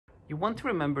you want to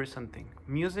remember something.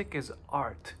 Music is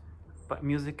art, but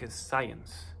music is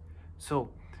science.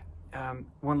 So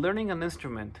when learning an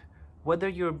instrument, whether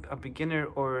you're a beginner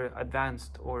or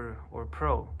advanced or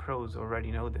pros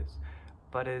already know this,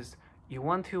 but is you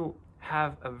want to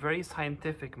have a very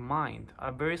scientific mind,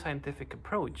 a very scientific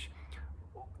approach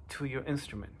to your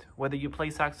instrument. Whether you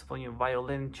play saxophone, your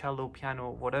violin, cello, piano,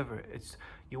 whatever,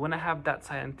 you want to have that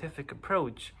scientific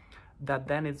approach that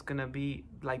then it's going to be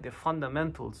like the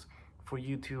fundamentals for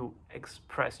you to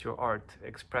express your art,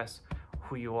 express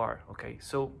who you are. Okay,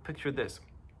 so picture this.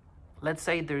 Let's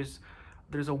say there's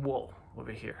a wall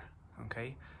over here,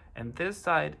 okay, and this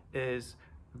side is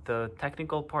the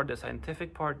technical part, the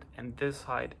scientific part, and this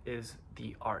side is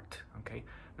the art. Okay,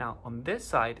 now on this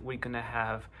side we're gonna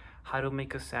have how to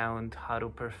make a sound, how to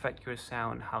perfect your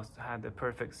sound, how to have the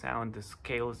perfect sound, the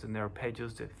scales and the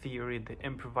arpeggios, the theory, the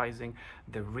improvising,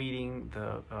 the reading,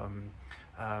 the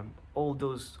all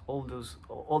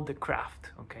the craft.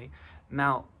 Okay,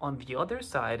 now on the other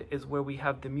side is where we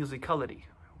have the musicality,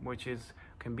 which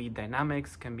can be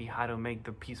dynamics, can be how to make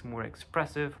the piece more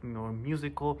expressive, more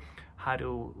musical, how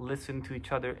to listen to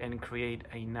each other and create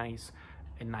a nice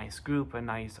group, a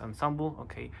nice ensemble.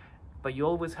 Okay, but you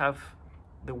always have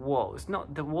the wall.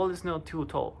 The wall is not too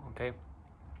tall. Okay,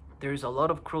 there's a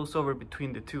lot of crossover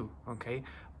between the two. Okay,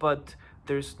 but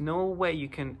there's no way you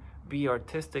can be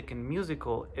artistic and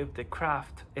musical if the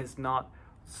craft is not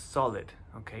solid.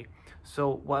 Okay,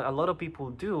 so what a lot of people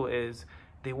do is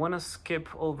they want to skip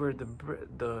over the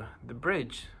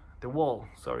bridge, the wall,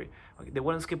 sorry. Okay, they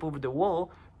want to skip over the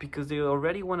wall because they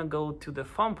already want to go to the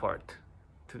fun part.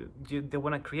 They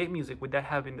want to create music without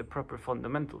having the proper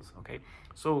fundamentals, okay?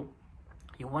 So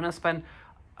you want to spend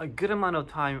a good amount of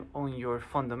time on your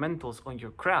fundamentals, on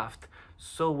your craft,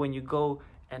 so when you go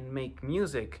and make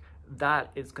music,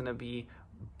 that is going to be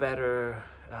better.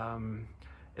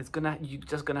 You're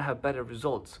just gonna have better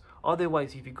results.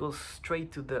 Otherwise, if you go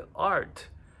straight to the art,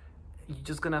 you're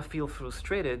just gonna feel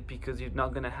frustrated because you're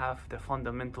not gonna have the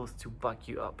fundamentals to back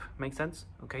you up. Make sense?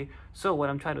 Okay, so what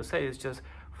I'm trying to say is just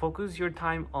focus your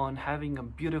time on having a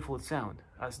beautiful sound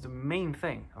as the main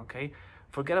thing. Okay,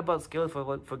 forget about scales,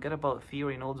 forget about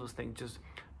theory and all those things. Just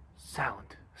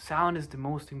sound is the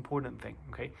most important thing.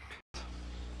 Okay,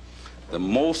 the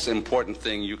most important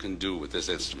thing you can do with this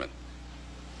instrument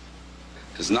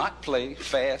is not play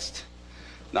fast,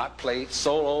 not play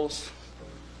solos,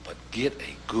 but get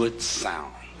a good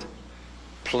sound.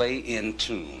 Play in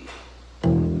tune.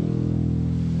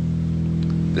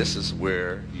 This is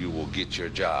where you will get your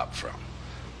job from.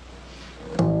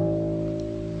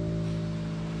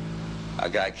 A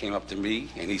guy came up to me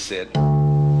and he said,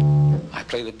 I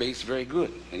play the bass very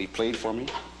good. And he played for me,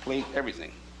 played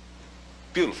everything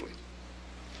beautifully.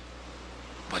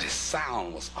 But his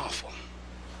sound was awful.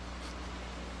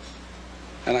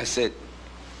 And I said,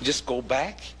 just go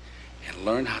back and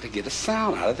learn how to get a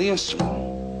sound out of the instrument.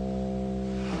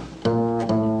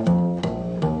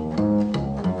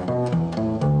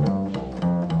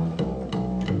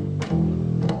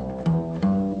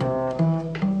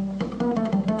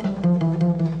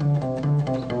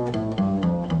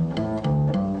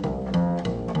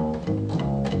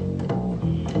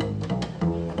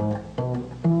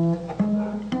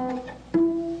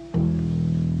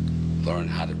 Learn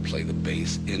how to play the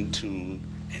bass in tune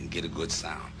and get a good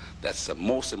sound. That's the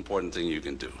most important thing you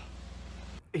can do.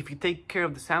 If you take care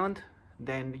of the sound,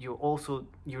 then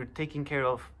you're taking care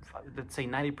of, let's say,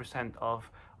 90% of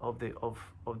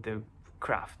the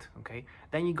craft. Okay,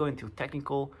 then you go into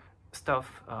technical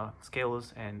stuff,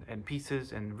 scales and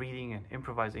pieces and reading and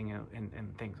improvising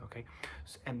and things. Okay,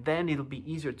 and then it'll be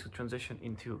easier to transition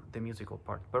into the musical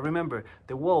part. But remember,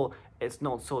 the wall is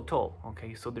not so tall.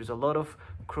 Okay, so there's a lot of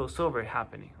crossover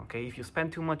happening. Okay, if you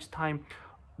spend too much time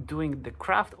doing the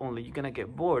craft only, you're gonna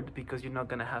get bored because you're not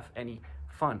gonna have any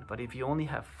fun. But if you only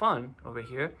have fun over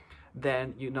here,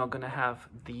 then you're not gonna have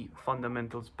the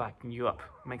fundamentals backing you up.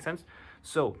 Make sense?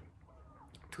 So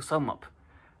to sum up,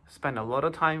 spend a lot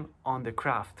of time on the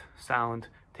craft, sound,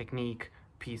 technique,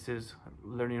 pieces,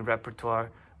 learning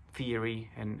repertoire, theory,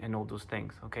 and all those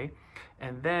things. Okay,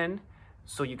 and then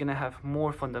so you're gonna have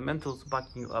more fundamentals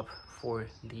backing you up for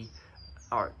the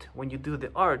art. When you do the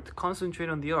art, concentrate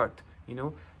on the art. You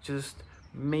know, just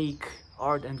make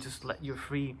art and just let you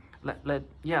free.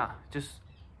 Just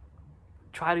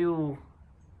try to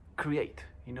create.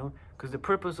 You know, because the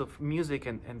purpose of music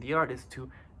and the art is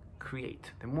to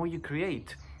create. The more you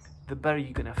create, the better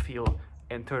you're gonna feel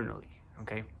internally.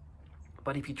 Okay,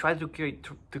 but if you try to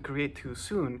create too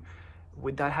soon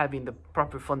without having the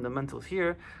proper fundamentals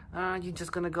here, you're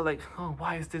just gonna go like, oh,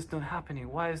 why is this not happening?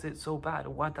 Why is it so bad?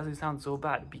 Why does it sound so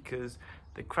bad? Because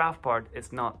The craft part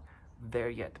is not there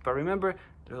yet. But remember,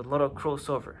 there's a lot of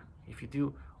crossover. If you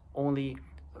do only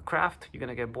craft, you're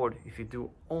gonna get bored. If you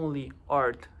do only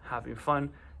art, having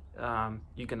fun,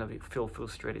 you're gonna feel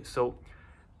frustrated. So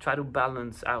try to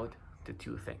balance out the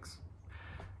two things.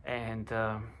 And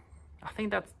I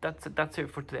think that's it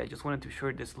for today. I just wanted to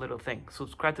share this little thing.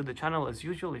 Subscribe to the channel as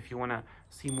usual if you want to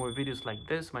see more videos like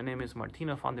this. My name is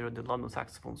Martino, founder of the London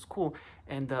Saxophone School,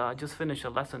 and I just finished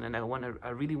a lesson, and I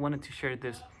really wanted to share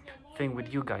this thing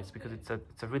with you guys because it's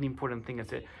a really important thing.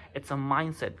 It's a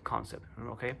mindset concept.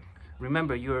 Okay,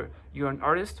 remember you're an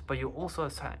artist, but you're also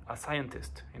a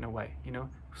scientist in a way. You know,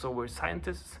 so we're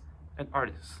scientists and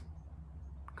artists.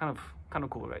 Kind of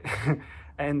cool, right?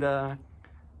 And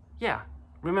yeah.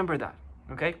 Remember that,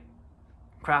 okay?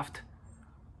 Craft,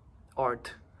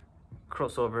 art,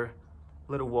 crossover,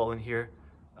 little wall in here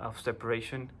of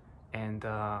separation, and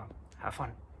have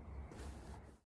fun.